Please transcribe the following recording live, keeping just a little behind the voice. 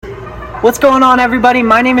What's going on, everybody?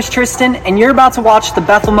 My name is Tristan, and you're about to watch the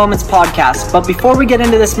Bethel Moments podcast. But before we get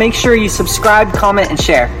into this, make sure you subscribe, comment, and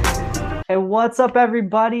share. Hey, what's up,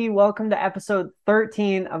 everybody? Welcome to episode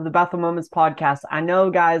 13 of the Bethel Moments podcast. I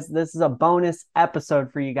know, guys, this is a bonus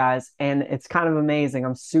episode for you guys, and it's kind of amazing.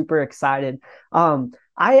 I'm super excited.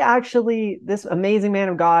 This amazing man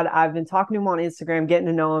of God, I've been talking to him on Instagram, getting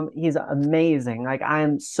to know him. He's amazing. Like, I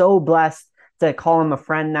am so blessed to call him a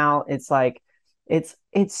friend now. It's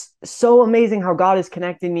so amazing how God is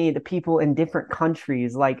connecting me to people in different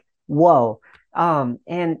countries. Like, whoa.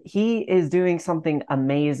 And he is doing something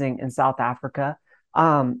amazing in South Africa.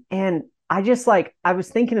 And I was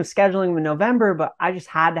thinking of scheduling him in November, but I just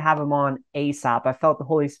had to have him on ASAP. I felt the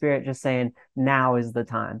Holy Spirit just saying, now is the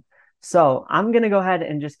time. So I'm going to go ahead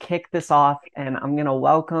and just kick this off, and I'm going to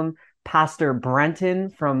welcome Pastor Brenton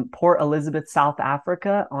from Port Elizabeth, South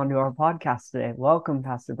Africa, onto our podcast today. Welcome,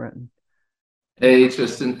 Pastor Brenton. Hey,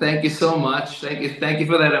 Tristan, thank you so much. Thank you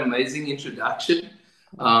for that amazing introduction.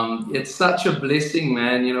 It's such a blessing,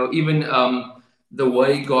 man. You know, even the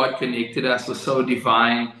way God connected us was so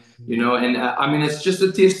divine, you know, and I mean, it's just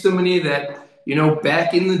a testimony that, you know,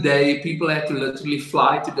 back in the day, people had to literally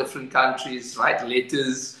fly to different countries, write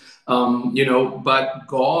letters, you know, but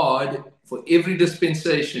God, for every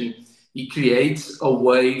dispensation, He creates a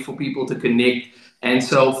way for people to connect. And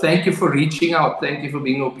so thank you for reaching out. Thank you for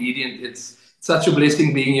being obedient. It's such a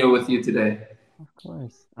blessing being here with you today. Of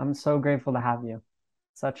course. I'm so grateful to have you.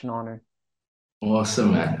 Such an honor.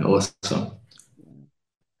 Awesome, man. Awesome.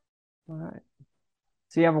 All right.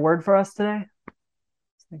 So you have a word for us today?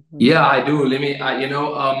 Yeah, I do.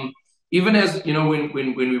 Even as, you know,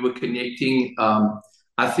 when we were connecting,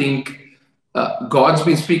 I think God's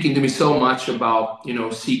been speaking to me so much about, you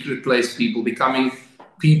know, secret place people, becoming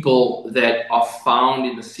people that are found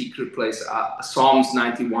in the secret place. Psalms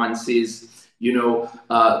 91 says, you know,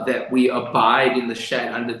 that we abide in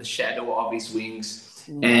the under the shadow of His wings.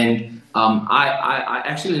 And I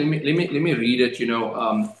actually let me read it. You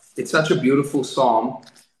know, it's such a beautiful psalm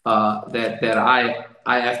that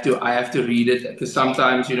I have to read it, because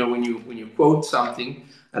sometimes, you know, when you quote something,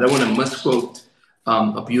 I don't want to misquote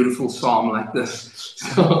a beautiful psalm like this.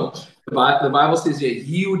 So the Bible says here,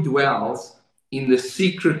 "He who dwells in the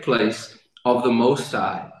secret place of the Most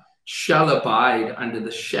High shall abide under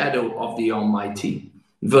the shadow of the Almighty."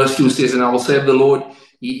 Verse 2 says, "And I will say of the Lord,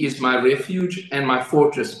 He is my refuge and my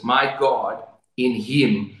fortress, my God, in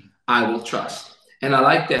Him I will trust." And I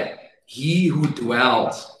like that. He who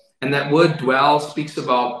dwells. And that word dwell speaks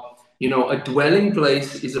about, you know, a dwelling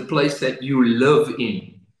place is a place that you live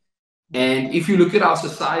in. And if you look at our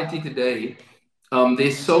society today,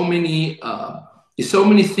 there's so many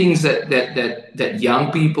things that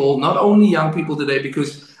young people, not only young people today,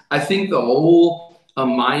 because I think the whole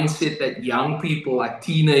mindset that young people, like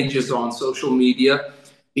teenagers, are on social media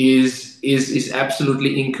is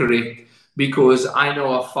absolutely incorrect. Because I know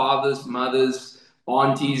our fathers, mothers,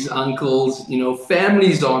 aunties, uncles, you know,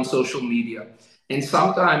 families are on social media, and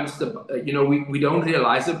sometimes we don't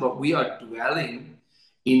realize it, but we are dwelling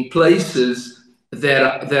in places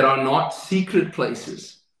that are not secret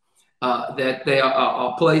places. That they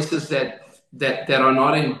are places that are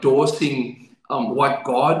not endorsing what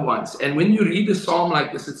God wants. And when you read a psalm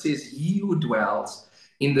like this, it says, "He who dwells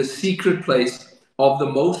in the secret place of the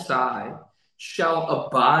Most High shall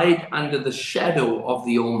abide under the shadow of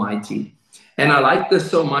the Almighty." And I like this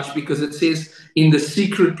so much because it says, "in the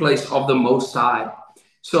secret place of the Most High."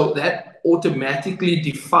 So that automatically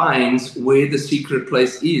defines where the secret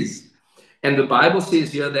place is. And the Bible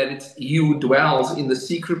says here that it's "he who dwells in the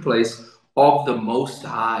secret place of the Most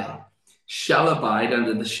High shall abide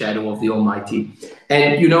under the shadow of the Almighty."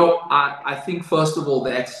 And, you know, I think, first of all,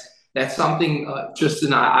 that's something,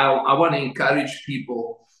 Tristan, I want to encourage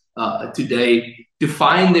people today to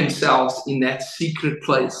find themselves in that secret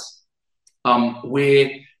place, where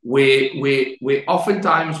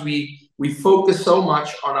oftentimes we focus so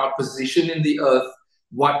much on our position in the earth,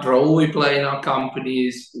 what role we play in our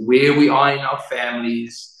companies, where we are in our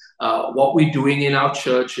families, what we're doing in our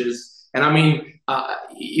churches. And I mean,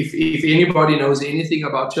 if anybody knows anything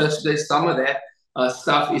about church today, some of that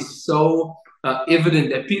stuff is so evident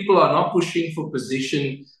that people are not pushing for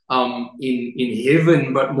position in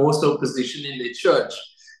heaven, but more so position in the church.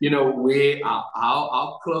 You know, where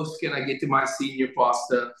how close can I get to my senior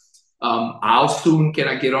pastor? How soon can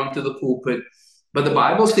I get onto the pulpit? But the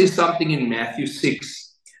Bible says something in Matthew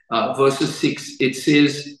 6, verses 6. It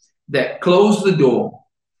says that close the door.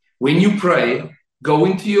 When you pray, go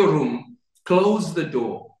into your room, close the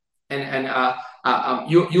door. And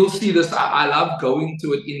you'll see this. I love going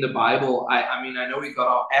to it in the Bible. I mean, I know we got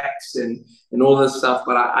our apps and all this stuff,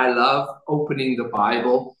 but I love opening the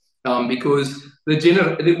Bible because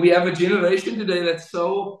we have a generation today that's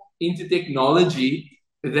so into technology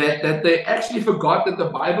that they actually forgot that the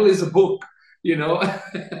Bible is a book. You know,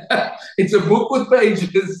 it's a book with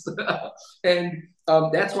pages, and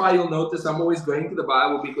that's why you'll notice I'm always going to the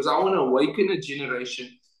Bible, because I want to awaken a generation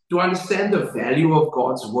to understand the value of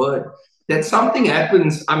God's word. That something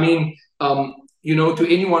happens. I mean, you know,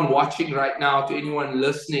 to anyone watching right now, to anyone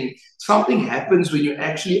listening, something happens when you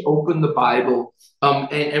actually open the Bible,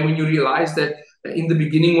 and when you realize that in the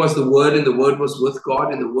beginning was the Word, and the Word was with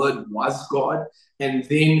God, and the Word was God. And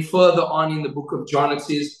then further on in the book of John, it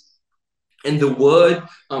says, and the Word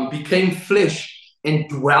became flesh and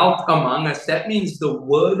dwelt among us. That means the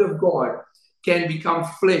Word of God can become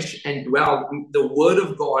flesh and dwell. The Word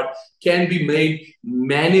of God can be made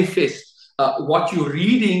manifest. What you're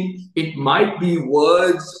reading, it might be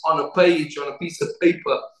words on a page, on a piece of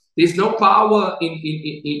paper. There's no power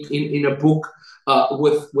in a book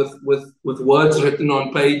with words written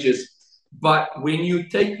on pages. But when you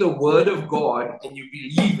take the Word of God and you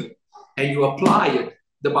believe it and you apply it,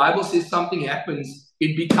 the Bible says something happens.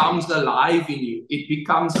 It becomes alive in you. It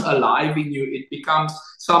becomes alive in you. It becomes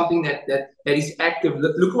something that is active.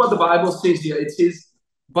 Look at what the Bible says here. It says,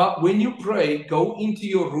 but when you pray, go into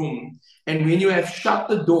your room, and when you have shut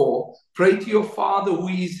the door, pray to your Father who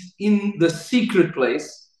is in the secret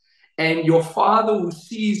place, and your Father who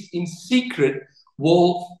sees in secret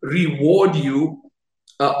will reward you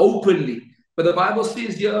openly. But the Bible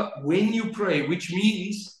says here, when you pray, which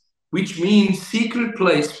means secret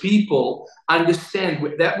place. People understand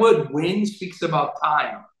that word when speaks about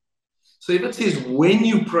time. So if it says when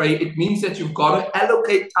you pray, it means that you've got to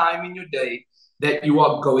allocate time in your day that you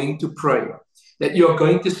are going to pray, that you are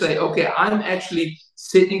going to say, okay, I'm actually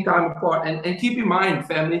setting time apart. And keep in mind,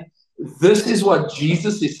 family, this is what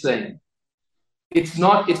Jesus is saying. It's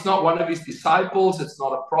not one of his disciples. It's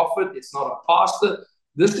not a prophet. It's not a pastor.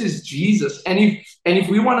 This is Jesus. And if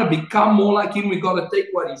we want to become more like him, we got to take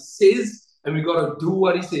what he says and we got to do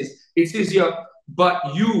what he says. It says here,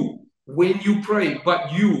 but you, when you pray,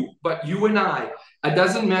 but you and I. It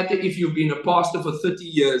doesn't matter if you've been a pastor for 30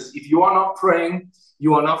 years. If you are not praying,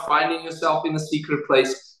 you are not finding yourself in a secret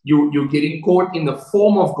place. You're getting caught in the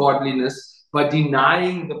form of godliness, but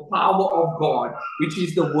denying the power of God, which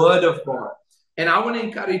is the word of God. And I want to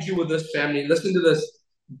encourage you with this, family. Listen to this.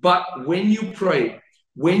 But when you pray,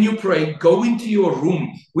 go into your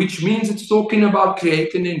room, which means it's talking about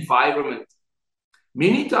creating an environment.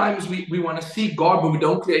 Many times we want to see God, but we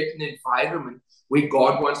don't create an environment where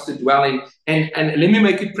God wants to dwell in. And let me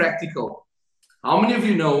make it practical. How many of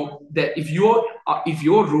you know that if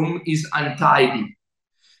your room is untidy,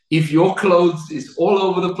 if your clothes is all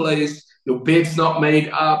over the place, your bed's not made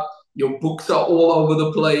up, your books are all over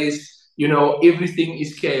the place, you know, everything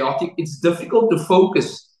is chaotic, it's difficult to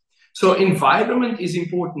focus. So environment is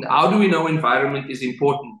important. How do we know environment is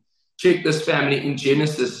important? Check this, family. In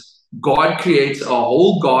Genesis, God creates a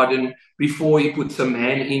whole garden before he puts a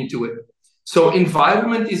man into it. So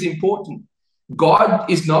environment is important. God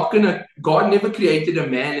never created a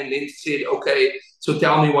man and then said, okay, so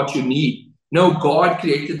tell me what you need. No, God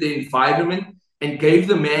created the environment and gave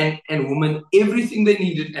the man and woman everything they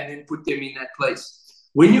needed and then put them in that place.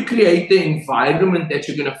 When you create the environment that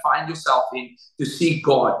you're going to find yourself in to see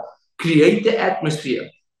God, create the atmosphere.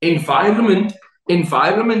 Environment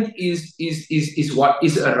is what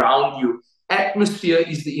is around you. Atmosphere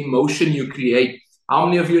is the emotion you create. How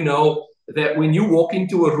many of you know that when you walk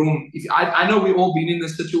into a room, I know we've all been in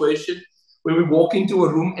this situation where we walk into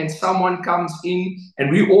a room and someone comes in and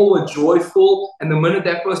we all are joyful, and the minute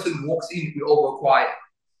that person walks in, we all go quiet.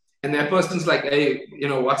 And that person's like, hey, you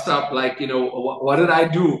know, what's up? Like, you know, what did I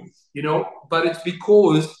do? You know, but it's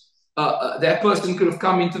because that person could have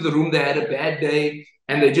come into the room, they had a bad day,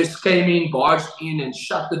 and they just came in, barged in, and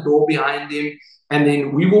shut the door behind them. And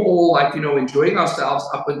then we were all like, you know, enjoying ourselves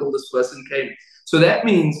up until this person came. So that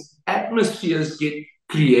means atmospheres get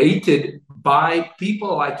created by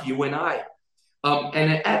people like you and I.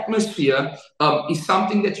 And an atmosphere is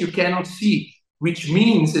something that you cannot see, which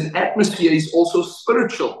means an atmosphere is also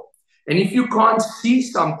spiritual. And if you can't see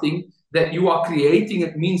something that you are creating,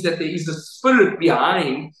 it means that there is a spirit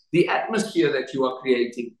behind the atmosphere that you are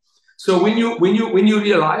creating. So when you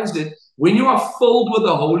realize it, when you are filled with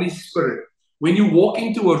the Holy Spirit, when you walk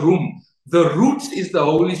into a room, the roots is the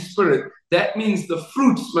Holy Spirit. That means the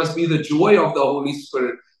fruits must be the joy of the Holy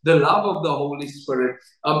Spirit, the love of the Holy Spirit,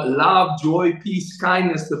 love, joy, peace,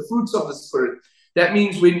 kindness, the fruits of the Spirit. That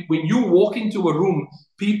means when you walk into a room,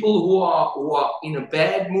 people who are in a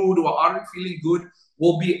bad mood, who aren't feeling good,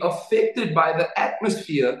 will be affected by the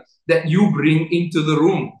atmosphere that you bring into the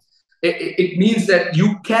room. It means that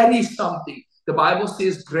you carry something. The Bible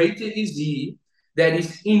says, greater is he that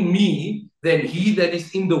is in me than he that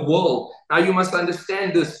is in the world. Now you must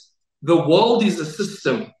understand this. The world is a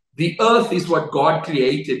system. The earth is what God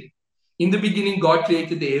created. In the beginning, God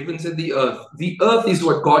created the heavens and the earth. The earth is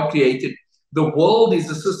what God created. The world is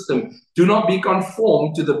a system. Do not be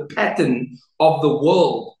conformed to the pattern of the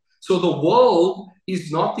world. So the world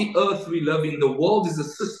is not the earth we live in. The world is a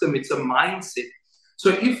system. It's a mindset. So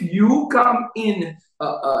if you come in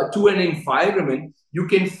to an environment, you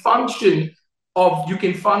can function by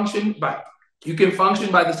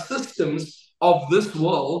the systems of this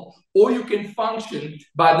world, or you can function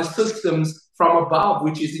by the systems from above,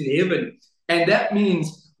 which is in heaven. And that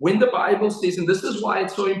means when the Bible says, and this is why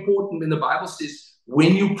it's so important when the Bible says,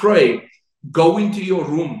 when you pray, go into your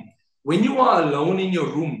room. When you are alone in your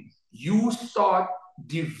room, you start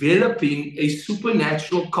developing a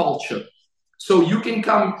supernatural culture. So you can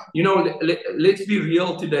come, let's be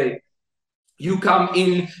real today. You come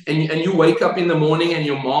in and you wake up in the morning and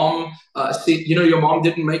your mom said, your mom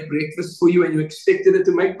didn't make breakfast for you and you expected her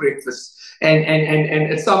to make breakfast. And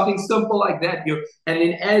it's something simple like that. And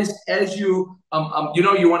then as you,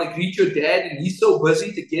 you want to greet your dad and he's so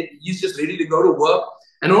busy he's just ready to go to work.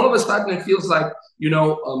 And all of a sudden it feels like,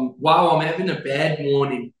 wow, I'm having a bad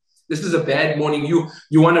morning. This is a bad morning. You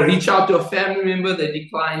want to reach out to a family member, they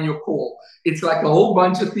decline your call. It's like a whole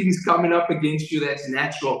bunch of things coming up against you that's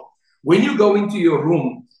natural. When you go into your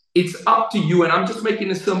room, it's up to you, and I'm just making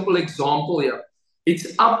a simple example here. It's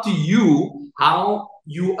up to you how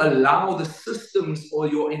you allow the systems or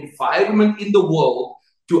your environment in the world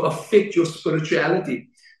to affect your spirituality.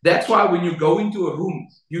 That's why when you go into a room,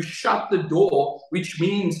 you shut the door, which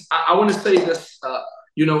means, I want to say this,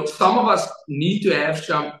 some of us need to have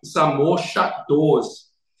some more shut doors.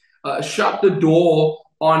 Shut the door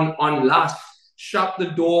on lust. Shut the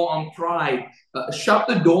door on pride. Shut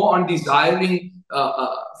the door on desiring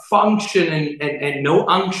function and no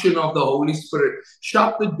unction of the Holy Spirit.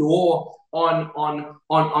 Shut the door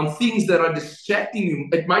on things that are distracting you.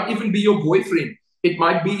 It might even be your boyfriend. It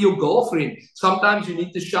might be your girlfriend. Sometimes you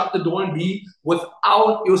need to shut the door and be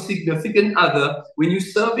without your significant other when you're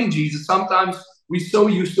serving Jesus. Sometimes we're so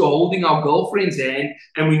used to holding our girlfriend's hand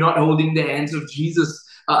and we're not holding the hands of Jesus.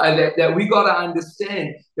 That we got to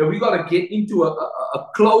understand that we got to get into a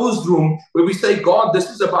closed room where we say, God, this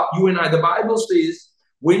is about you and I. The Bible says,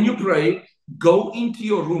 when you pray, go into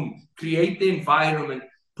your room, create the environment,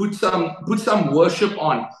 put some worship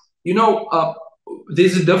on.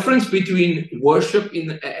 There's a difference between worship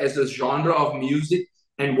as a genre of music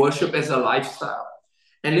and worship as a lifestyle.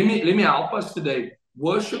 And let me help us today.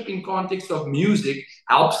 Worship in context of music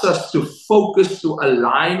helps us to focus, to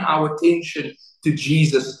align our attention to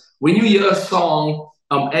Jesus. When you hear a song,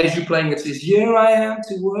 as you're playing, it says, here I am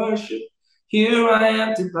to worship, here I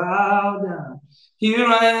am to bow down, here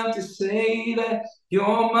I am to say that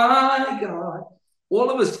you're my God. All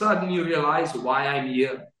of a sudden you realize why I'm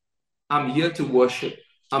here. I'm here to worship.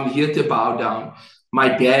 I'm here to bow down. My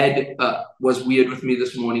dad was weird with me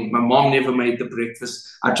this morning. My mom never made the breakfast.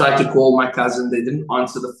 I tried to call my cousin. They didn't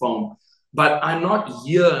answer the phone. But I'm not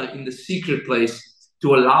here in the secret place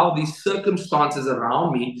to allow these circumstances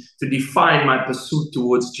around me to define my pursuit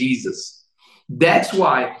towards Jesus. That's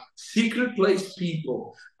why secret place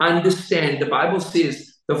people understand. The Bible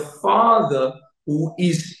says the Father who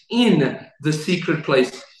is in the secret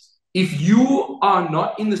place. If you are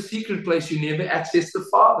not in the secret place, you never access the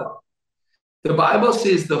Father. The Bible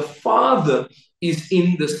says the Father is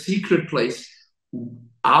in the secret place.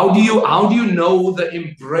 How do you know the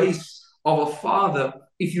embrace of a Father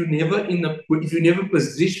if you never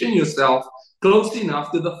position yourself close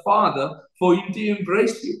enough to the Father for Him to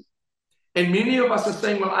embrace you? And many of us are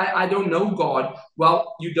saying, well, I don't know God.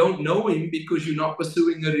 Well, you don't know Him because you're not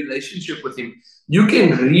pursuing a relationship with Him. You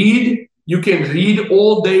can read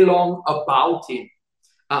all day long about Him.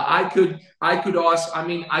 I could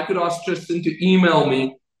ask Tristan to email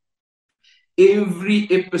me every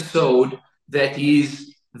episode that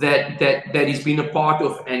he's been a part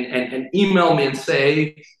of and email me and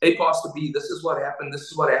say, hey, Pastor B, this is what happened.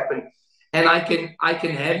 And I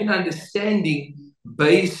can have an understanding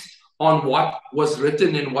based on what was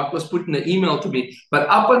written and what was put in the email to me. But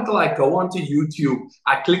up until I go onto YouTube,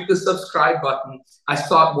 I click the subscribe button, I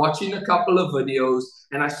start watching a couple of videos,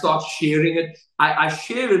 and I start sharing it. I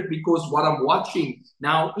share it because what I'm watching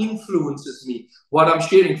now influences me. What I'm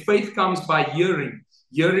sharing, faith comes by hearing.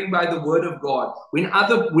 hearing by the word of God. When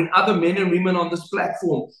other men and women on this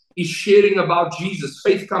platform is sharing about Jesus,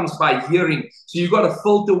 faith comes by hearing. So you've got to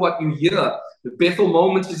filter what you hear. The Bethel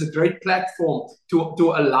Moments is a great platform to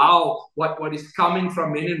allow what is coming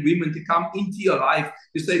from men and women to come into your life,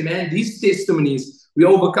 to say, man, these testimonies, we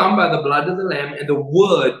overcome by the blood of the Lamb and the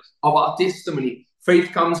word of our testimony.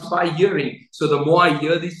 Faith comes by hearing. So the more I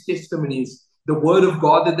hear these testimonies, the word of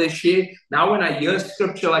God that they share, now when I hear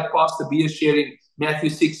scripture like Pastor B is sharing,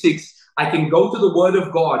 Matthew 6:6, I can go to the word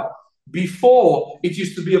of God. Before, it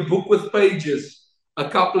used to be a book with pages. A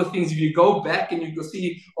couple of things. If you go back and you can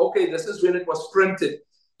see, okay, this is when it was printed.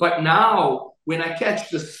 But now, when I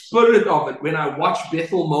catch the spirit of it, when I watch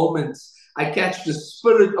Bethel Moments, I catch the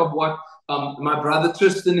spirit of what my brother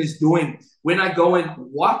Tristan is doing. When I go and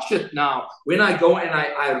watch it now, when I go and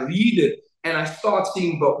I read it, and I start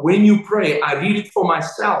seeing, but when you pray, I read it for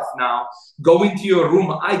myself now. Go into your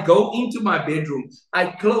room. I go into my bedroom. I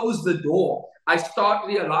close the door. I start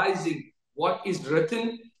realizing what is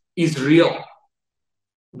written is real.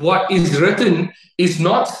 What is written is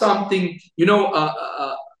not something,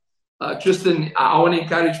 Tristan, I want to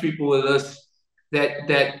encourage people with this, that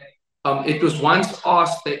it was once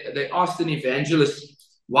asked, they asked an evangelist,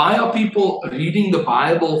 why are people reading the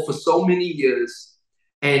Bible for so many years?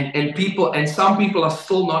 And some people are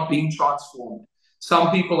still not being transformed.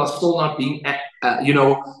 Some people are still not being,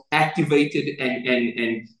 activated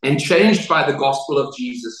and changed by the gospel of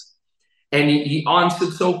Jesus. And he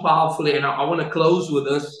answered so powerfully. And I want to close with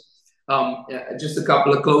this, just a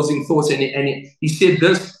couple of closing thoughts. And he said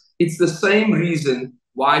this: it's the same reason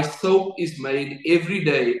why soap is made every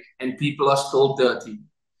day and people are still dirty.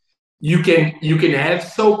 You can have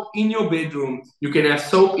soap in your bedroom, you can have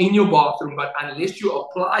soap in your bathroom, but unless you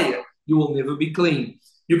apply it, you will never be clean.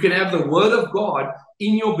 You can have the word of God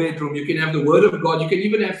in your bedroom, you can have the word of God, you can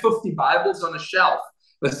even have 50 Bibles on a shelf,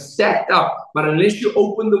 stacked up, but unless you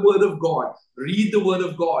open the word of God, read the word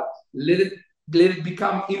of God, let it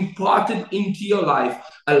become imparted into your life.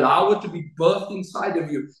 Allow it to be birthed inside of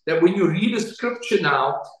you. That when you read a scripture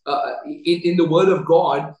now in the word of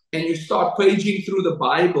God, and you start paging through the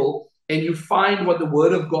Bible, and you find what the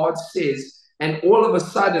word of God says, and all of a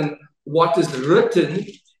sudden, what is written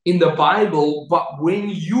in the Bible, but when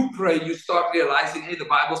you pray, you start realizing, hey, the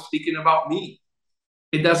Bible's speaking about me.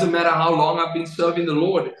 It doesn't matter how long I've been serving the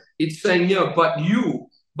Lord. It's saying here, but you,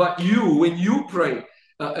 when you pray,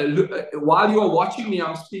 while you are watching me,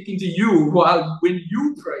 I'm speaking to you. When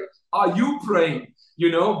you pray, are you praying?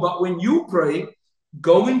 But when you pray,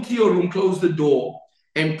 go into your room, close the door,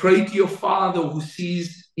 and pray to your Father who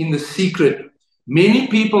sees in the secret. Many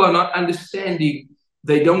people are not understanding.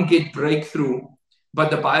 They don't get breakthrough. But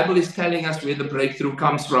the Bible is telling us where the breakthrough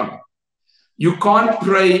comes from. You can't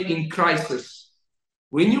pray in crisis.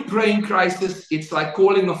 When you pray in crisis, it's like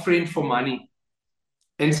calling a friend for money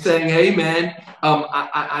and saying, hey, man,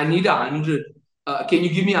 I need 100. Can you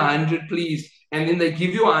give me 100, please? And then they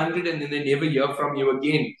give you 100 and then they never hear from you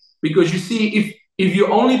again. Because you see, if you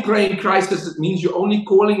only pray in crisis, it means you're only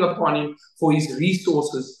calling upon him for his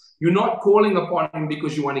resources. You're not calling upon him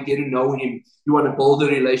because you want to get to know him. You want to build a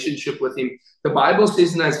relationship with him. The Bible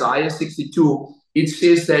says in Isaiah 62, it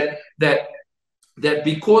says that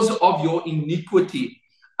because of your iniquity,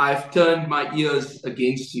 I've turned my ears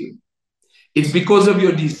against you. It's because of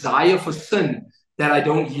your desire for sin that I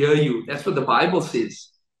don't hear you. That's what the Bible says.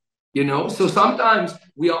 So sometimes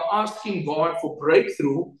we are asking God for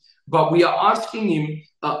breakthrough, but we are asking him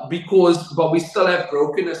but we still have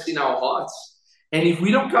brokenness in our hearts. And if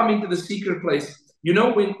we don't come into the secret place,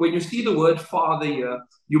 when you see the word father here,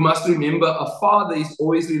 you must remember a father is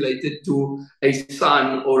always related to a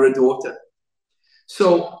son or a daughter.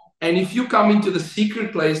 So, and if you come into the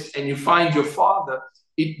secret place and you find your father,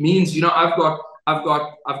 it means, I've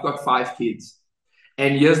got 5 kids.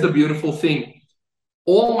 And here's the beautiful thing.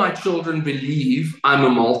 All my children believe I'm a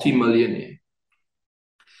multi-millionaire.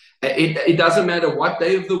 It doesn't matter what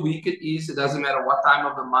day of the week it is. It doesn't matter what time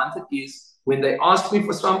of the month it is. When they ask me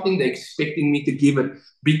for something, they're expecting me to give it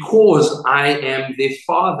because I am their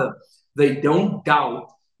father. They don't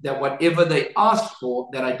doubt that whatever they ask for,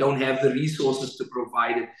 that I don't have the resources to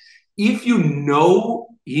provide it. If you know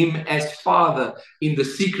him as Father in the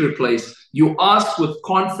secret place, you ask with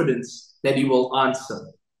confidence that he will answer.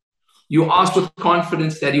 You ask with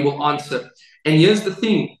confidence that he will answer. And here's the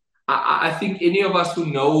thing. I think any of us who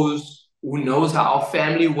knows how our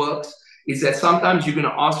family works is that sometimes you're going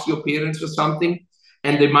to ask your parents for something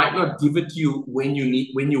and they might not give it to you when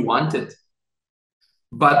you want it.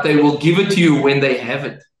 But they will give it to you when they have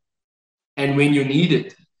it and when you need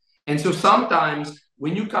it. And so sometimes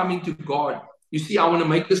when you come into God, you see, I want to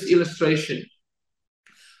make this illustration.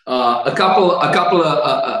 a couple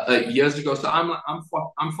of years ago. So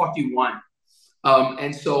I'm 41,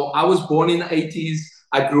 and so I was born in the 80s.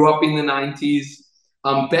 I grew up in the 90s.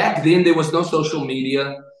 Back then, there was no social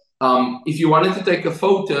media. If you wanted to take a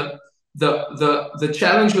photo, the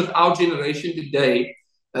challenge with our generation today,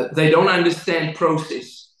 they don't understand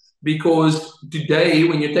process. Because today,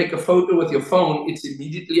 when you take a photo with your phone, it's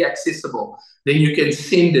immediately accessible. Then you can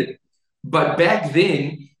send it. But back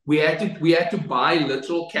then, we had to buy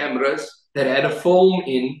literal cameras that had a film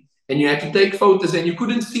in, and you had to take photos, and you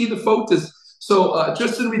couldn't see the photos. So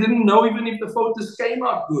Tristan, we didn't know even if the photos came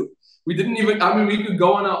out good. We didn't even. I mean, we would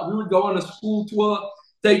go on a school tour,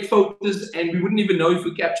 take photos, and we wouldn't even know if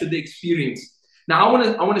we captured the experience. Now,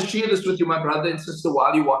 I want to share this with you, my brother and sister,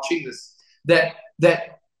 while you're watching this. That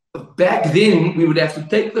back then we would have to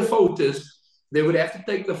take the photos. They would have to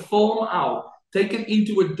take the film out, take it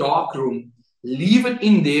into a dark room, leave it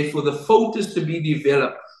in there for the photos to be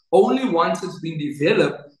developed. Only once it's been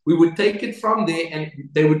developed, we would take it from there, and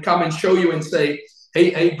they would come and show you and say,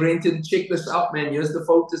 hey, Brenton, check this out, man. Here's the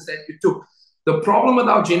photos that you took. The problem with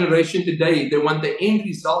our generation today, they want the end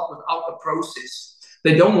result without a process.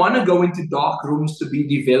 They don't want to go into dark rooms to be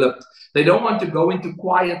developed. They don't want to go into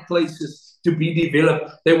quiet places to be developed.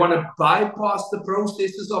 They want to bypass the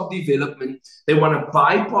processes of development. They want to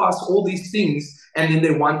bypass all these things, and then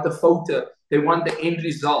they want the photo. They want the end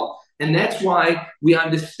result. And that's why we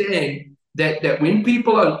understand that when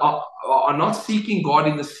people are not seeking God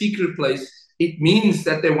in the secret place, it means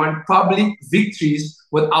that they want public victories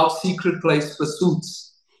without secret place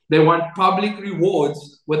pursuits. They want public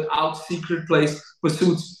rewards without secret place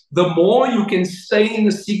pursuits. The more you can stay in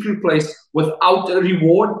the secret place without a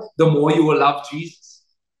reward, the more you will love Jesus.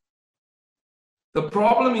 The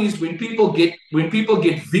problem is when people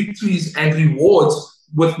get victories and rewards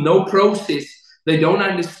with no process, they don't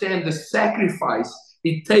understand the sacrifice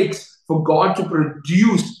it takes for God to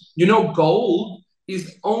produce. You know, gold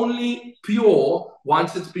is only pure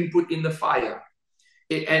once it's been put in the fire.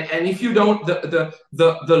 And if you don't,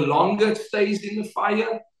 the longer it stays in the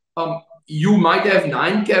fire, you might have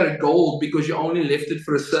 9-carat gold because you only left it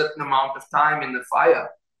for a certain amount of time in the fire.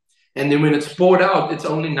 And then when it's poured out, it's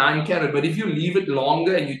only 9-carat. But if you leave it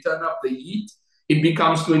longer and you turn up the heat, it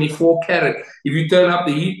becomes 24-carat. If you turn up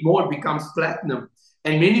the heat more, it becomes platinum.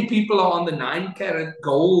 And many people are on the 9-carat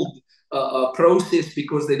gold process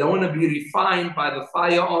because they don't want to be refined by the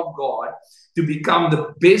fire of God to become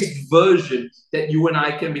the best version that you and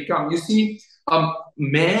I can become. You see,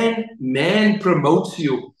 man promotes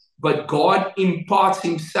you, but God imparts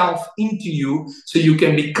himself into you so you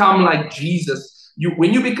can become like Jesus.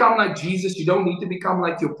 When you become like Jesus, you don't need to become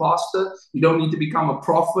like your pastor. You don't need to become a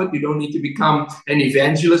prophet. You don't need to become an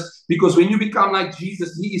evangelist, because when you become like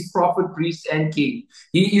Jesus, he is prophet, priest, and king.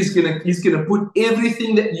 He's gonna put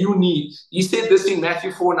everything that you need. He said this in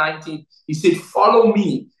Matthew 4:19. He said, "Follow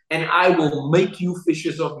me, and I will make you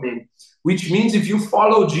fishers of men." Which means if you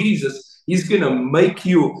follow Jesus, he's gonna make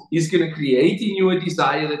you. He's gonna create in you a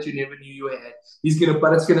desire that you never knew you had.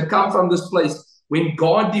 But it's gonna come from this place. When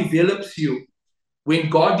God develops you,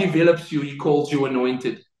 he calls you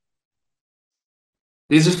anointed.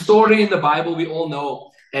 There's a story in the Bible we all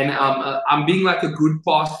know, and I'm being like a good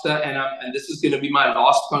pastor, and this is going to be my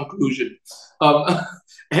last conclusion.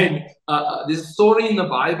 There's a story in the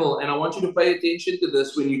Bible, and I want you to pay attention to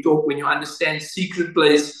this when you understand secret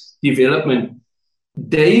place development.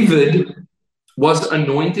 David was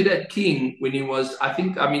anointed as king when he was,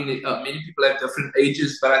 many people have different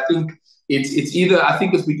ages, but I think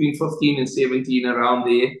it's between 15 and 17, around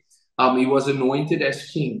there. He was anointed as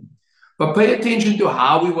king. But pay attention to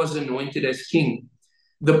how he was anointed as king.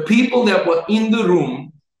 The people that were in the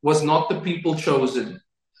room was not the people chosen.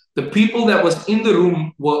 The people that was in the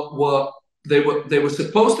room were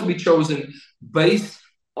supposed to be chosen based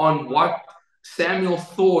on what Samuel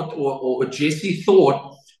thought or Jesse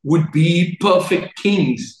thought would be perfect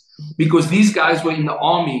kings, because these guys were in the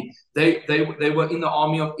army. They were in the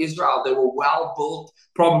army of Israel. They were well built,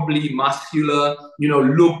 probably muscular,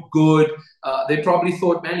 look good. They probably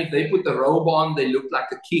thought, man, if they put the robe on, they look like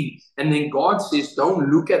a king. And then God says, don't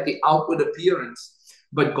look at the outward appearance,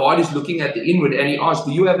 but God is looking at the inward. And he asked,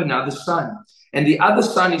 do you have another son? And the other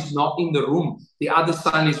son is not in the room. The other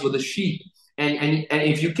son is with the sheep. And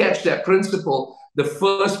if you catch that principle, the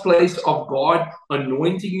first place of God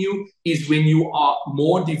anointing you is when you are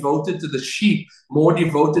more devoted to the sheep, more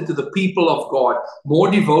devoted to the people of God,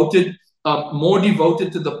 more devoted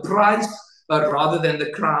to the prize rather than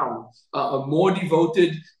the crown, more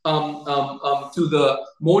devoted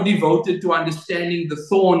to understanding the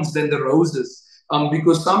thorns than the roses.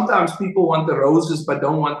 Because sometimes people want the roses but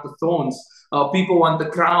don't want the thorns. People want the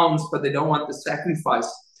crowns, but they don't want the sacrifice.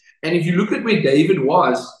 And if you look at where David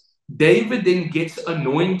was, David then gets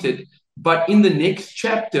anointed, but in the next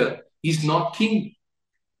chapter, he's not king.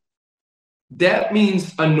 That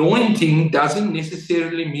means anointing doesn't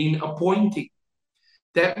necessarily mean appointing.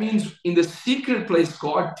 That means in the secret place,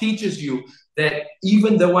 God teaches you that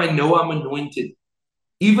even though I know I'm anointed,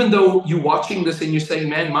 even though you're watching this and you're saying,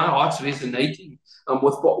 man, my heart's resonating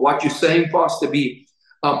with what you're saying, Pastor B,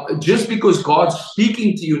 just because God's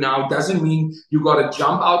speaking to you now doesn't mean you got to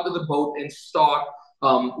jump out of the boat and start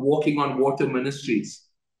walking on water ministries.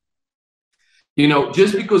 You know,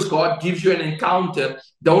 just because God gives you an encounter,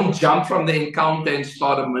 don't jump from the encounter and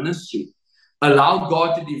start a ministry. Allow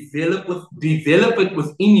God to develop it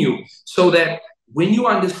within you, so that when you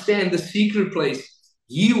understand the secret place,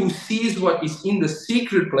 he who sees what is in the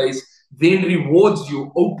secret place then rewards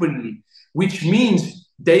you openly. Which means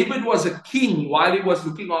David was a king while he was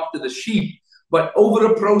looking after the sheep. But over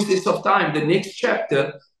a process of time, the next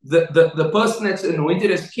chapter, the person that's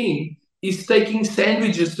anointed as king is taking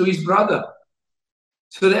sandwiches to his brother.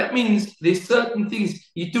 So that means there's certain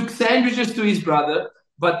things. He took sandwiches to his brother,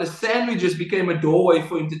 but the sandwiches became a doorway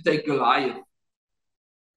for him to take Goliath.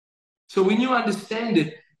 So when you understand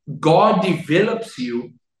it, God develops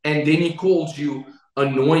you, and then he calls you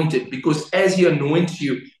anointed, because as he anoints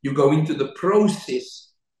you, you go into the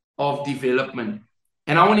process of development.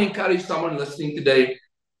 And I want to encourage someone listening today,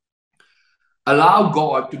 allow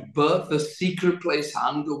God to birth the secret place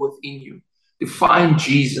hunger within you, to find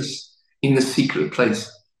Jesus in the secret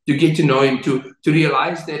place, to get to know him, to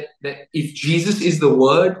realize that if Jesus is the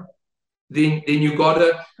word, then you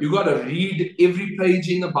gotta read every page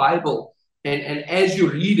in the Bible, and as you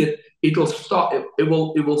read it, it will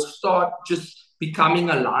start just becoming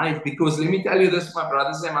alive. Because let me tell you this, my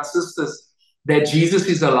brothers and my sisters, that Jesus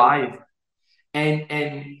is alive, and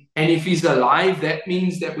if he's alive, that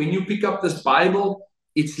means that when you pick up this Bible,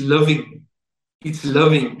 it's living. It's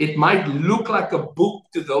living. It might look like a book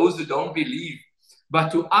to those who don't believe, but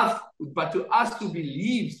to us who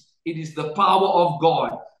believes, it is the power of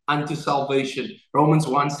God unto salvation. Romans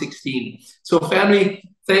 1:16. So family,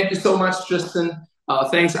 thank you so much, Tristan.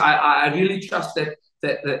 Thanks. I really trust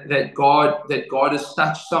that God has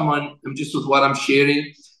touched someone just with what I'm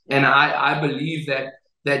sharing. And I believe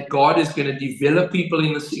that God is going to develop people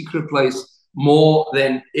in the secret place more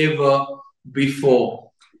than ever before.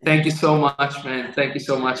 Thank you so much, man. Thank you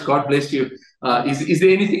so much. God bless you. Is there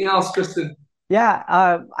anything else, Tristan? Yeah,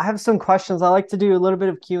 I have some questions. I like to do a little bit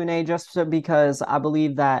of Q&A just because I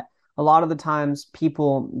believe that a lot of the times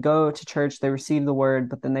people go to church, they receive the word,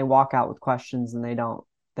 but then they walk out with questions and they don't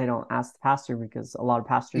ask the pastor, because a lot of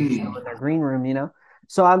pastors are still in their green room, you know.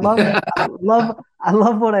 So I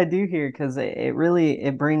love what I do here, because it really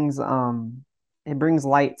brings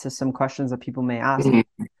light to some questions that people may ask.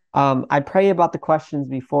 I pray about the questions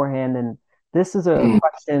beforehand, and this is a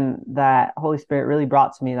question that Holy Spirit really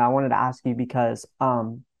brought to me that I wanted to ask you, because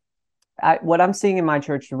what I'm seeing in my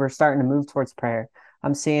church, we're starting to move towards prayer.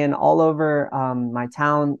 I'm seeing all over my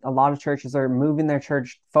town, a lot of churches are moving their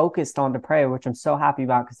church focused onto prayer, which I'm so happy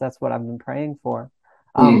about, because that's what I've been praying for.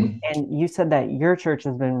 And you said that your church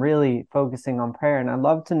has been really focusing on prayer, and I'd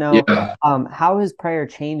love to know, how has prayer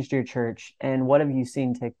changed your church, and what have you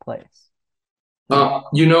seen take place?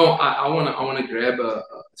 You know, I want to grab a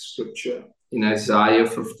scripture in Isaiah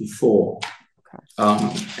 54,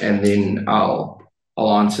 and then I'll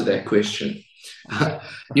answer that question.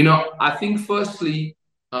 You know, I think firstly,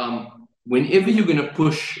 whenever you're going to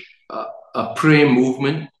push a prayer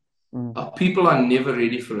movement, people are never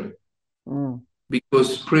ready for it,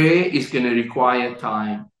 because prayer is going to require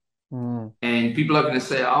time, and people are going to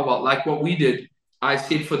say, oh, well, like what we did. I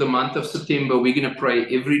said for the month of September, we're going to pray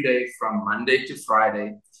every day from Monday to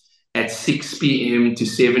Friday at 6 p.m. to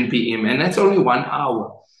 7 p.m. And that's only 1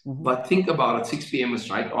 hour. But think about it, 6 p.m. is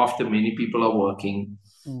right after many people are working.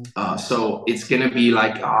 So it's going to be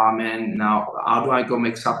like, oh man, now how do I go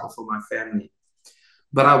make supper for my family?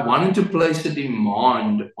 But I wanted to place a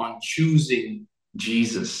demand on choosing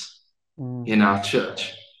Jesus in our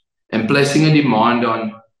church, and placing a demand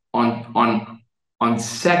on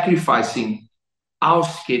sacrificing our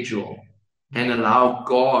schedule and allow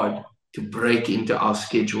God to break into our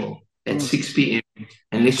schedule at 6 p.m.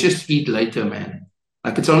 And let's just eat later, man.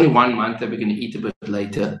 Like, it's only 1 month that we're going to eat a bit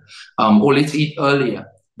later, or let's eat earlier,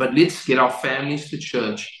 but let's get our families to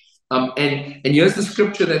church. And here's the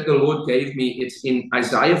scripture that the Lord gave me. It's in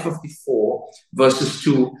Isaiah 54 verses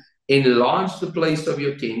 2. Enlarge the place of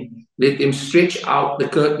your tent. Let them stretch out the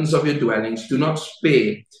curtains of your dwellings. Do not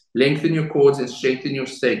spare. Lengthen your cords and strengthen your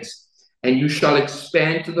stakes. and you shall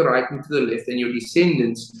expand to the right and to the left, and your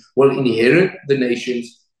descendants will inherit the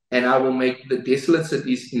nations, and I will make the desolate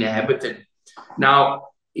cities inhabited. Now,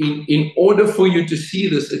 in order for you to see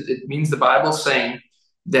this, it means the Bible's saying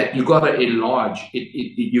that you got to enlarge.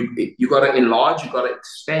 You got to enlarge, you got to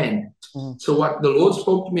expand. So what the Lord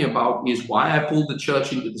spoke to me about is why I pulled the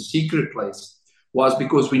church into the secret place was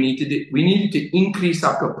because we needed to increase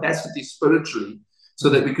our capacity spiritually so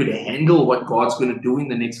that we could handle what God's going to do in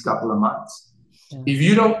the next couple of months. If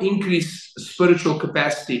you don't increase spiritual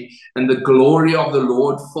capacity and the glory of the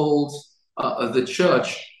Lord fills the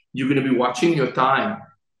church, you're going to be watching your time.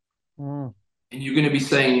 And you're going to be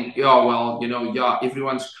saying, yeah, well, yeah,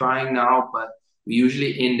 everyone's crying now, but we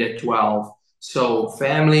usually end at 12. So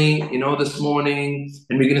family, this morning,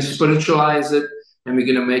 and we're going to spiritualize it, and we're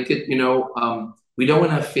going to make it, we don't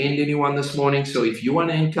want to offend anyone this morning. So if you want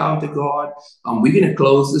to encounter God, we're going to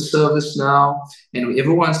close the service now, and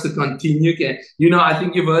whoever wants to continue can. I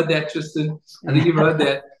think you've heard that, Tristan. I think you've heard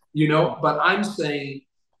that, but I'm saying,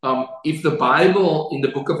 if the Bible in the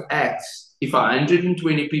book of Acts, if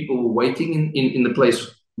 120 people were waiting in the place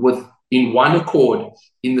in one accord,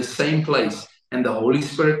 in the same place, and the Holy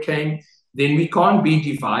Spirit came, then we can't be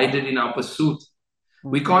divided in our pursuit.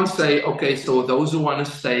 We can't say, okay, so those who want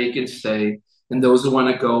to stay can stay, and those who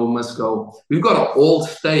want to go must go. We've got to all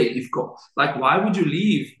stay. Why would you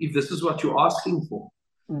leave if this is what you're asking for?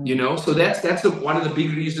 So that's one of the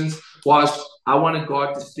big reasons was I wanted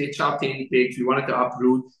God to stretch out 10 pegs. We wanted to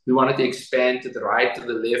uproot. We wanted to expand to the right, to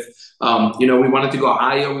the left. We wanted to go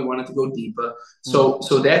higher. We wanted to go deeper. So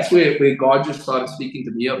that's where God just started speaking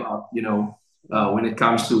to me about, when it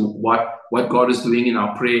comes to what God is doing in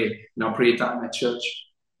our prayer time at church.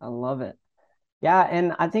 I love it. Yeah,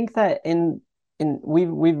 and I think that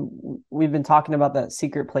we've been talking about that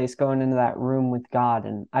secret place, going into that room with God,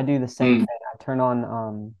 and I do the same thing. I turn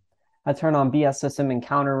on BSSM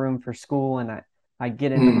Encounter Room for school, and I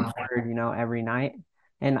get into my word, every night,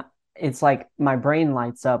 and it's like my brain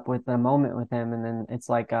lights up with a moment with him, and then it's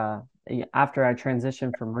like after I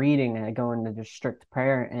transition from reading, I go into just strict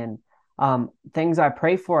prayer, and things I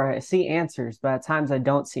pray for, I see answers, but at times I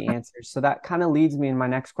don't see answers. So that kind of leads me in my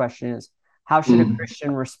next question is, how should a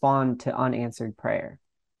Christian respond to unanswered prayer?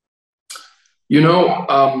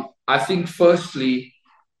 I think firstly,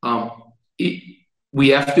 we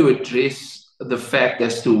have to address the fact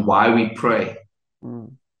as to why we pray.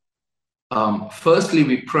 Firstly,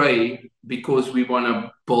 we pray because we want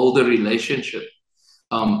to build a relationship.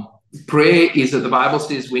 Prayer is, the Bible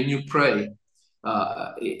says, when you pray,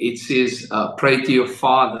 it says, pray to your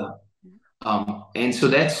Father. And so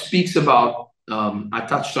that speaks about, I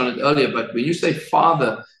touched on it earlier, but when you say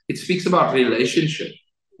Father, it speaks about relationship.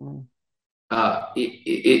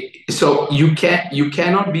 So you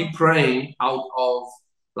cannot be praying out of,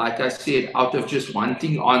 like I said, out of just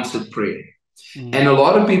wanting answered prayer. And a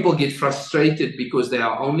lot of people get frustrated because they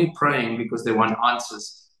are only praying because they want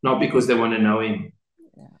answers, not because they want to know Him.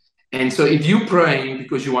 And so if you're praying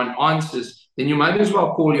because you want answers, then you might as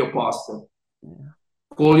well call your pastor,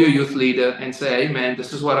 call your youth leader and say, hey man,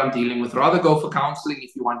 this is what I'm dealing with. Rather go for counseling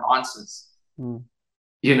if you want answers.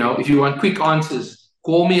 If you want quick answers,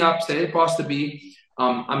 call me up, say, hey, Pastor B,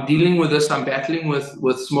 I'm dealing with this. I'm battling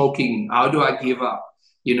with smoking. How do I give up?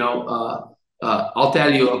 I'll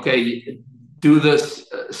tell you, okay, do this,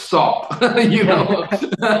 stop, but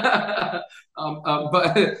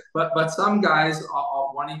some guys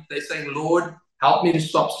are wanting, they're saying, Lord, help me to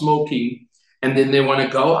stop smoking. And then they want to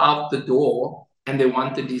go out the door and they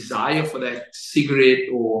want the desire for that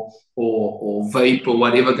cigarette or vape or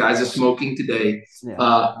whatever guys are smoking today.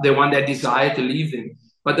 They want that desire to leave them.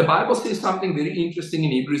 But the Bible says something very interesting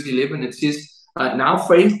in Hebrews 11. It says, now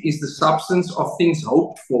faith is the substance of things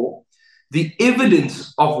hoped for, the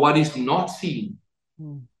evidence of what is not seen,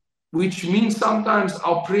 which means sometimes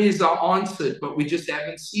our prayers are answered, but we just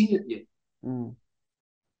haven't seen it yet.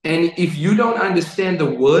 And if you don't understand the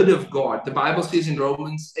word of God, the Bible says in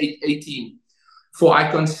Romans 8:18, for I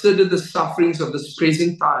consider the sufferings of this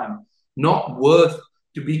present time not worth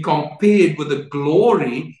to be compared with the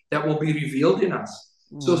glory that will be revealed in us.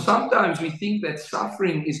 So sometimes we think that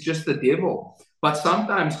suffering is just the devil, but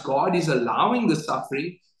sometimes God is allowing the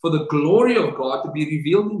suffering for the glory of God to be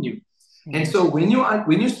revealed in you. And so when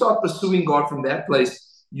you start pursuing God from that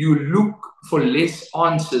place, you look for less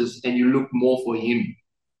answers and you look more for Him.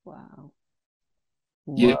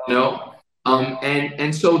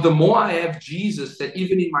 And so the more I have Jesus, that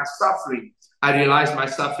even in my suffering, I realize my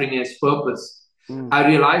suffering has purpose. I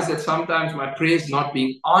realize that sometimes my prayers not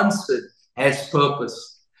being answered has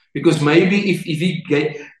purpose. Because maybe if He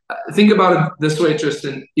think about it this way,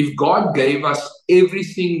 Tristan. If God gave us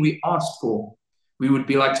everything we asked for, we would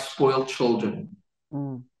be like spoiled children.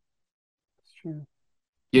 It's true.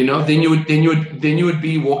 You know, then you would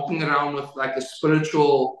be walking around with like a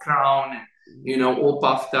spiritual crown and, you know, all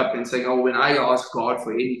puffed up and saying, "Oh, when I ask God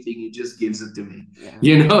for anything, He just gives it to me." Yeah.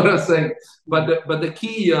 You know what I'm saying? But the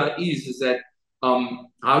key here is that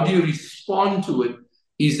how do you respond to it?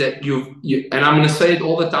 Is that you and I'm going to say it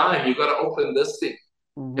all the time. You got to open this thing.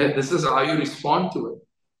 This is how you respond to it.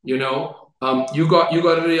 You know, you got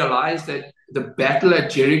to realize that the battle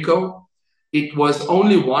at Jericho, it was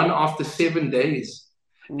only won after 7 days.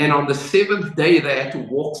 And on the seventh day, they had to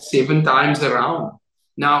walk 7 times around.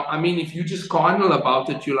 Now, I mean, if you just carnal about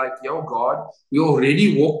it, you're like, yo, God, we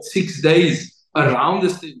already walked 6 days around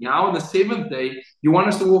this thing. Now, on the seventh day, you want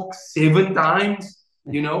us to walk 7 times,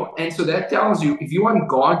 you know? And so that tells you, if you want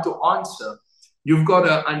God to answer, you've got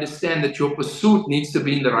to understand that your pursuit needs to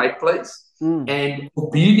be in the right place. And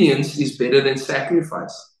obedience is better than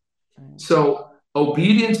sacrifice. So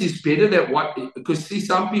obedience is better than what, because see,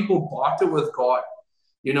 some people barter with God.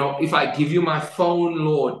 You know, if I give you my phone,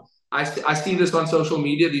 Lord, I see this on social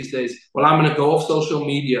media these days. Well, I'm going to go off social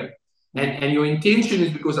media. And your intention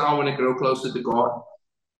is because I want to grow closer to God.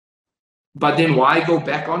 But then why go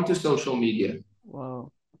back onto social media?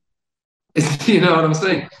 Wow. You know what I'm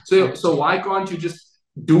saying? So why can't you just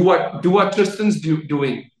do what Tristan's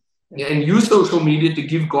doing and use social media to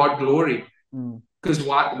give God glory? Because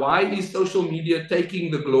why is social media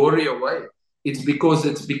taking the glory away? It's because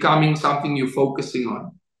it's becoming something you're focusing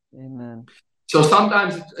on. Amen. So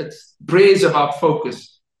sometimes it's prayer is about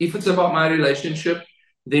focus. If it's about my relationship,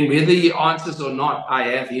 then whether He answers or not, I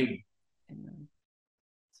have Him. Amen.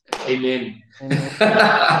 Amen.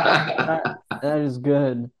 That is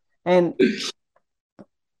good. And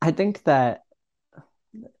I think that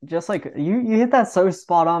just like you hit that so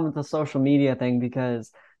spot on with the social media thing,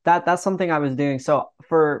 because that's something I was doing. So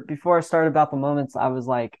before I started About the Moments, I was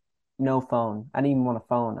like, no phone. I didn't even want a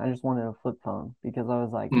phone. I just wanted a flip phone because I was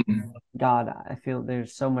like, God, I feel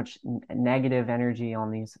there's so much negative energy on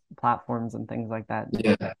these platforms and things like that.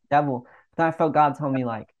 Yeah. Devil. Then I felt God tell me,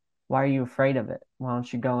 like, why are you afraid of it? Why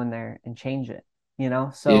don't you go in there and change it? You know?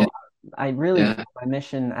 So I really feel my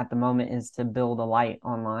mission at the moment is to build a light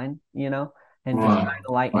online, you know, and to shine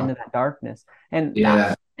a light into that darkness. And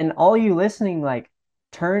and all you listening, like,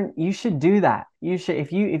 you should do that. You should,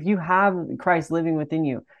 if you have Christ living within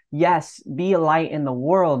you, yes, be a light in the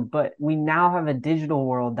world, but we now have a digital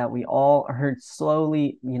world that we all are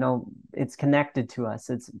slowly, you know, it's connected to us.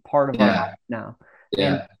 It's part of our life now.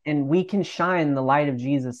 And we can shine the light of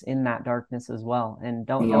Jesus in that darkness as well. And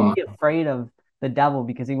don't be afraid of the devil,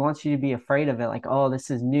 because he wants you to be afraid of it. Like, oh,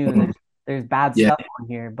 this is new. There's bad stuff on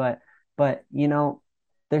here. But you know,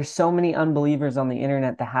 there's so many unbelievers on the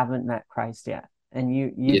internet that haven't met Christ yet. And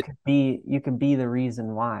you could be the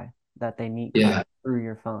reason why that they meet Christ through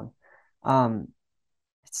your phone.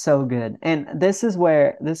 It's so good. And this is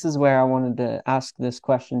where I wanted to ask this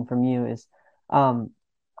question from you is,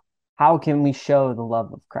 how can we show the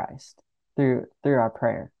love of Christ through our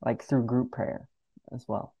prayer, like through group prayer as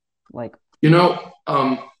well? Like, you know,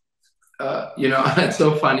 it's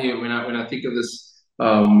so funny when I think of this,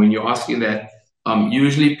 when you're asking that.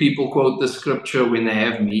 Usually people quote the scripture when they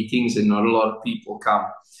have meetings and not a lot of people come.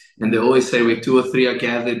 And they always say, where 2 or 3 are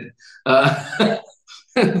gathered, there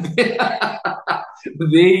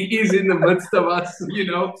He is in the midst of us. You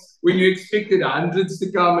know, when you expected hundreds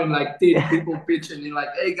to come and like 10 people pitch, and you're like,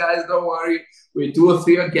 hey guys, don't worry, where 2 or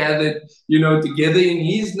 3 are gathered, you know, together in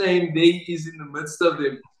His name, there He is in the midst of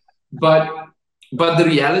them. But the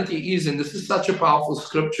reality is, and this is such a powerful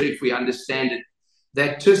scripture if we understand it,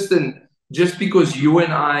 that just because you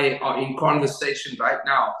and I are in conversation right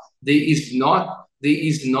now, there is not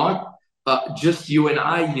just you and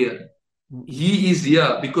I here. He is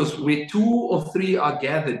here, because where 2 or 3 are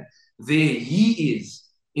gathered, there He is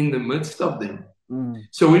in the midst of them.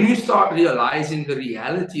 So when you start realizing the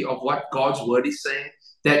reality of what God's word is saying,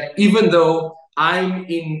 that even though I'm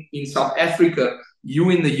in South Africa,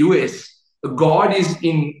 you in the US, God is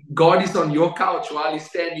on your couch while He's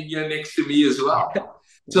standing here next to me as well.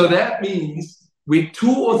 So that means where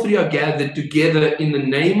 2 or 3 are gathered together in the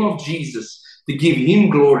name of Jesus to give Him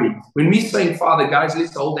glory. When we say, Father, guys,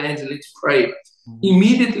 let's hold hands and let's pray.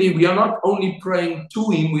 Immediately, we are not only praying to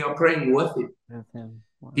Him, we are praying with Him.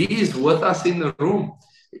 Wow. He is with us in the room.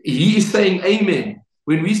 He is saying amen.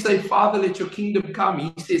 When we say, Father, let your kingdom come,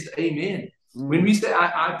 He says amen. When we say,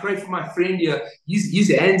 I pray for my friend here,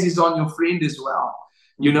 his hands is on your friend as well.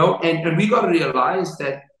 You know, and we got to realize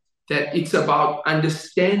that it's about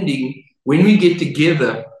understanding when we get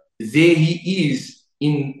together, there He is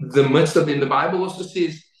in the midst of them. The Bible also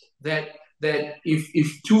says that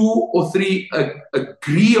if two or three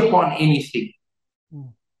agree upon anything,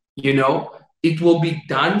 you know, it will be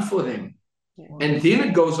done for them. And then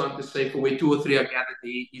it goes on to say, for where two or three are gathered,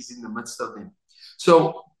 he is in the midst of them.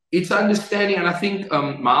 So it's understanding, and I think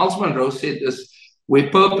Miles Monroe said this, where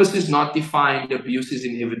purpose is not defined, abuse is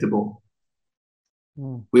inevitable.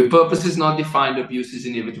 Where purpose is not defined, abuse is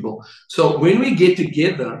inevitable. So when we get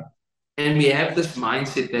together and we have this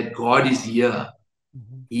mindset that God is here,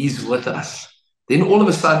 He's with us, then all of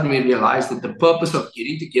a sudden we realize that the purpose of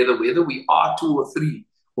getting together, whether we are 2 or 3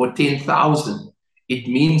 or 10,000, it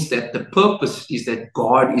means that the purpose is that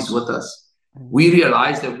God is with us. We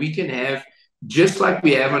realize that we can have, just like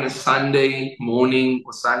we have on a Sunday morning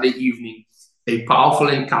or Sunday evening, a powerful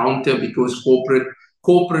encounter because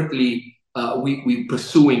corporately we're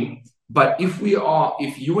pursuing. But if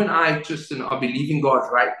you and I, Tristan, are believing God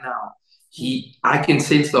right now, I can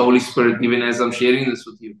sense the Holy Spirit, even as I'm sharing this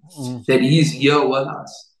with you, that He is here with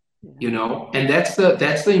us, you know, and that's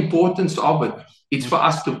the importance of it. It's for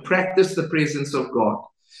us to practice the presence of God.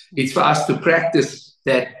 It's for us to practice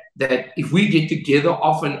that if we get together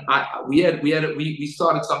often, we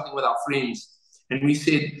started something with our friends, and we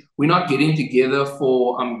said, we're not getting together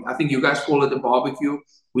for, I think you guys call it the barbecue,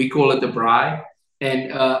 we call it the braai.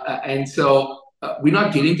 And so we're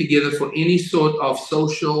not getting together for any sort of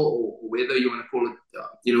social, or whether you want to call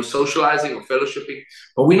it, socializing or fellowshipping,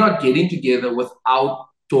 but we're not getting together without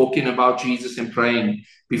talking about Jesus and praying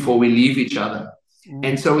before we leave each other.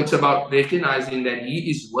 And so it's about recognizing that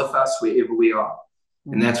He is with us wherever we are.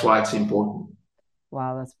 And that's why it's important.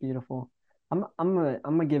 Wow, that's beautiful. I'm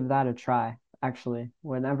gonna give that a try, actually,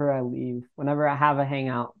 whenever I leave, whenever I have a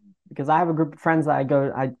hangout, because I have a group of friends that I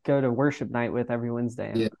go to worship night with every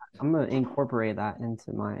Wednesday. Yeah. I'm gonna incorporate that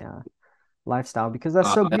into my lifestyle, because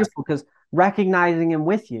that's so beautiful, because recognizing Him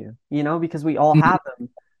with you, because we all have Him.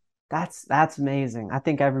 That's amazing. I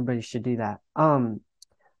think everybody should do that.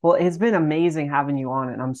 Well, it's been amazing having you on,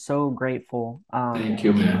 and I'm so grateful. Thank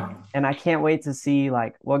you, man. And I can't wait to see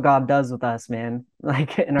what God does with us, man. In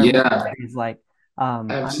our ministries,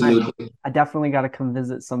 absolutely. I definitely got to come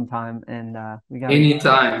visit sometime, and we got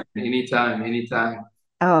anytime.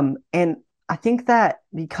 And I think that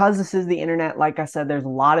because this is the internet, like I said, there's a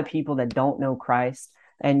lot of people that don't know Christ,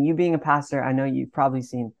 and you being a pastor, I know you've probably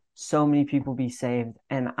seen so many people be saved,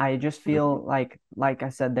 and I just feel like I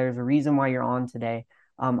said, there's a reason why you're on today.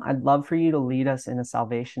 I'd love for you to lead us in a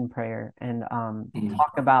salvation prayer and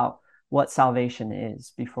talk about what salvation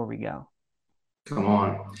is before we go. Come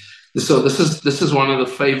on. So this is one of the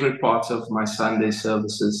favorite parts of my Sunday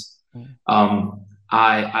services.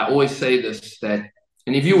 I always say this, that,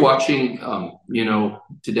 and if you're watching,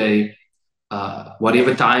 today,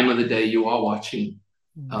 whatever time of the day you are watching,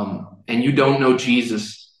 and you don't know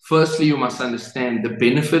Jesus, firstly, you must understand the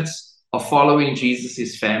benefits of following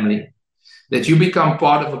Jesus' family. That you become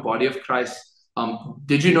part of the body of Christ.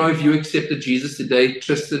 Did you know if you accepted Jesus today,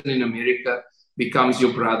 Tristan in America becomes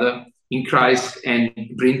your brother in Christ, and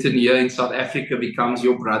BRENTON here in South Africa becomes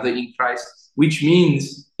your brother in Christ? Which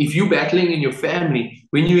means if you're battling in your family,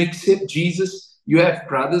 when you accept Jesus, you have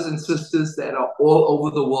brothers and sisters that are all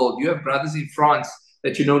over the world. You have brothers in France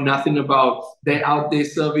that you know nothing about. They're out there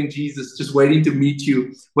serving Jesus, just waiting to meet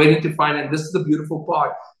you, waiting to find. And this is the beautiful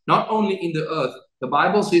part. Not only in the earth, the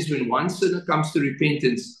Bible says when one sinner comes to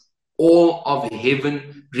repentance, all of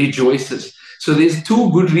heaven rejoices. So there's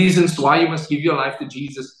 2 good reasons why you must give your life to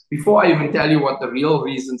Jesus. Before I even tell you what the real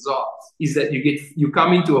reasons are, is that you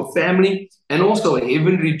come into a family, and also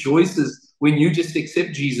heaven rejoices when you just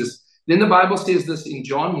accept Jesus. Then the Bible says this in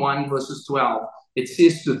John 1 verses 12. It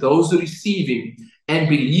says, to those who receive Him and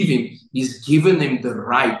believe Him, He's given them the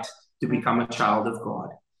right to become a child of God.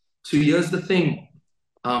 So here's the thing.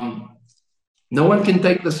 No one can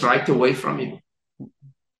take this right away from you.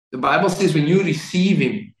 The Bible says when you receive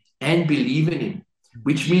Him and believe in Him,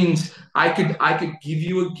 which means I could give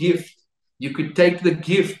you a gift. You could take the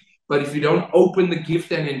gift, but if you don't open the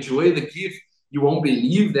gift and enjoy the gift, you won't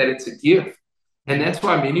believe that it's a gift. And that's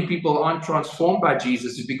why many people aren't transformed by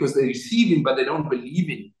Jesus, is because they receive Him, but they don't believe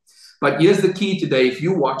in Him. But here's the key today. If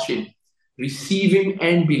you watch Him, receive Him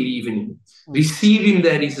and believe in Him. Receive Him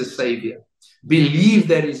that He's a Savior. Believe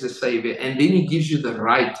that He's a Savior, and then He gives you the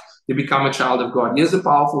right to become a child of God. Here's a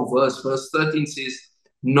powerful verse. Verse 13 says,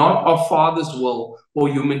 not our Father's will or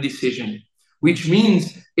human decision, which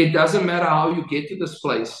means it doesn't matter how you get to this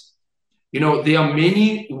place. There are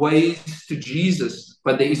many ways to Jesus,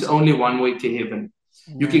 but there is only one way to heaven.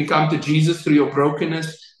 You can come to Jesus through your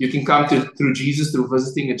brokenness. You can come through Jesus through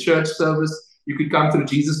visiting a church service. You can come through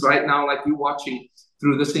Jesus right now, like you're watching,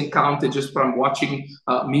 through this encounter, just from watching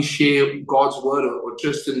me share God's word, or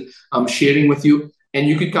just in sharing with you. And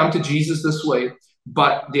you could come to Jesus this way.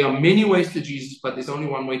 But there are many ways to Jesus, but there's only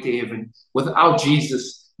one way to heaven. Without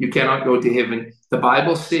Jesus, you cannot go to heaven. The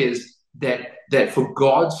Bible says that for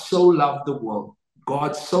God so loved the world,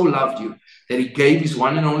 God so loved you, that he gave his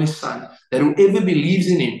one and only Son, that whoever believes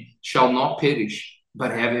in him shall not perish,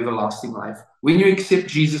 but have everlasting life. When you accept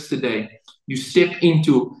Jesus today, you step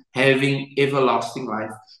into having everlasting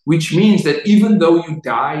life, which means that even though you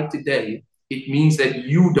die today, it means that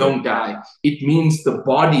you don't die. It means the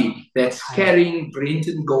body that's carrying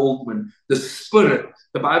Brenton Goldman, the spirit.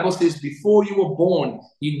 The Bible says before you were born,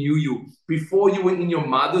 he knew you. Before you were in your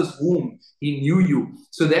mother's womb, he knew you.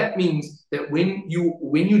 So that means that when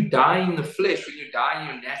you die in the flesh, when you die in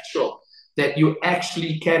your natural, that you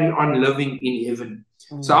actually carry on living in heaven.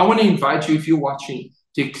 So I want to invite you, if you're watching,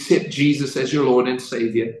 to accept Jesus as your Lord and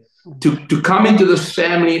Savior, to come into this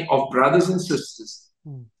family of brothers and sisters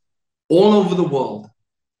all over the world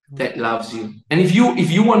that loves you. And if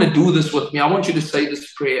you want to do this with me, I want you to say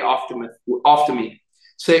this prayer after me.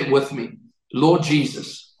 Say it with me. Lord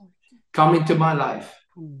Jesus, come into my life.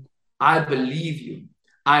 I believe you.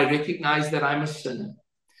 I recognize that I'm a sinner.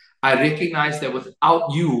 I recognize that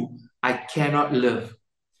without you, I cannot live.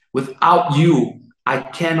 Without you, I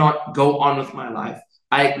cannot go on with my life.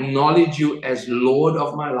 I acknowledge you as Lord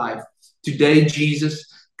of my life. Today, Jesus,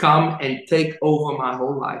 come and take over my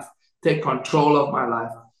whole life. Take control of my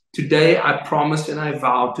life. Today, I promise and I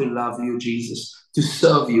vow to love you, Jesus, to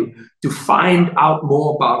serve you, to find out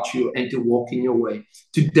more about you, and to walk in your way.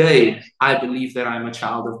 Today, I believe that I'm a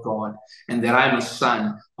child of God and that I'm a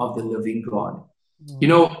son of the living God. You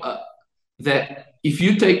know, that if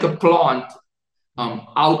you take a plant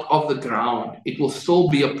out of the ground, it will still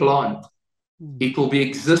be a plant. It will be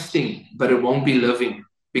existing, but it won't be living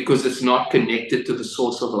because it's not connected to the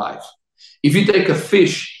source of life. If you take a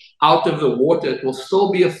fish out of the water, it will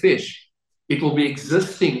still be a fish. It will be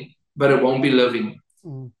existing, but it won't be living.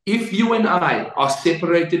 If you and I are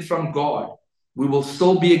separated from God, we will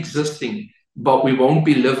still be existing, but we won't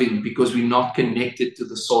be living because we're not connected to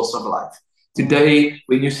the source of life. Today,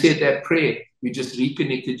 when you said that prayer, you just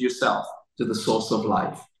reconnected yourself to the source of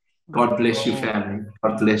life. God bless you, family.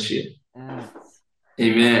 God bless you. Yes.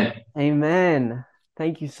 Amen. Amen.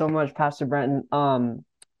 Thank you so much, Pastor Brenton.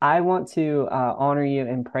 I want to honor you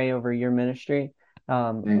and pray over your ministry,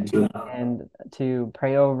 Thank you. and to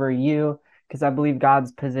pray over you, because I believe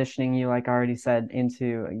God's positioning you, like I already said,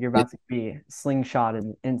 you're about to be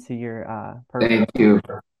slingshotted into your purpose. Thank you.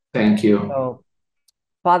 Thank you. So,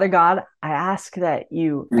 Father God, I ask that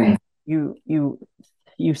you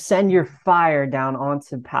send your fire down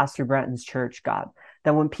onto Pastor Brenton's church, God.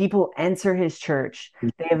 That when people enter his church,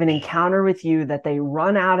 they have an encounter with you, that they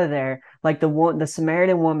run out of there like the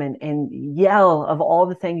Samaritan woman and yell of all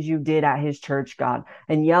the things you did at his church, God,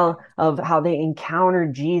 and yell of how they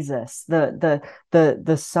encountered Jesus, the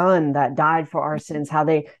Son that died for our sins, how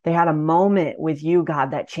they had a moment with you, God,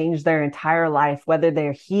 that changed their entire life, whether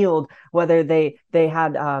they're healed, whether they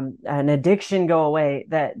had an addiction go away,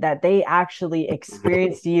 that they actually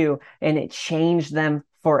experienced you and it changed them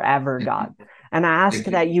forever, God. And I ask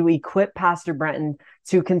that you equip Pastor Brenton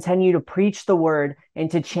to continue to preach the word and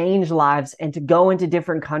to change lives and to go into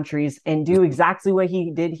different countries and do exactly what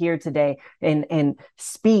he did here today and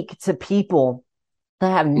speak to people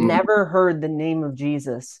that have never heard the name of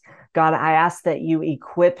Jesus. God, I ask that you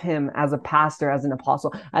equip him as a pastor, as an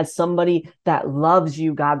apostle, as somebody that loves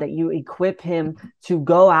you, God, that you equip him to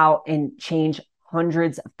go out and change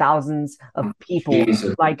hundreds of thousands of people,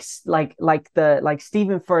 like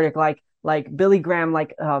Stephen Furtick, like Billy Graham,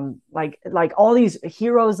 like all these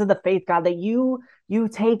heroes of the faith, God, that you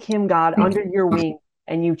take him, God, under your wing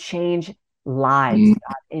and you change lives,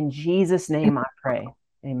 God. In Jesus' name I pray.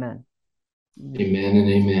 Amen. Amen and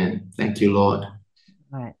amen. Thank you, Lord.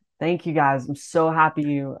 All right. Thank you, guys. I'm so happy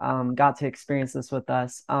you got to experience this with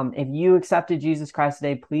us. If you accepted Jesus Christ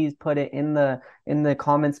today, please put it in the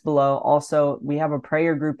comments below. Also, we have a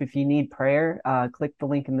prayer group. If you need prayer, click the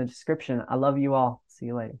link in the description. I love you all. See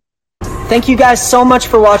you later. Thank you guys so much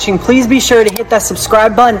for watching. Please be sure to hit that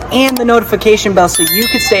subscribe button and the notification bell so you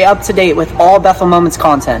can stay up to date with all Bethel Moments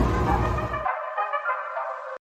content.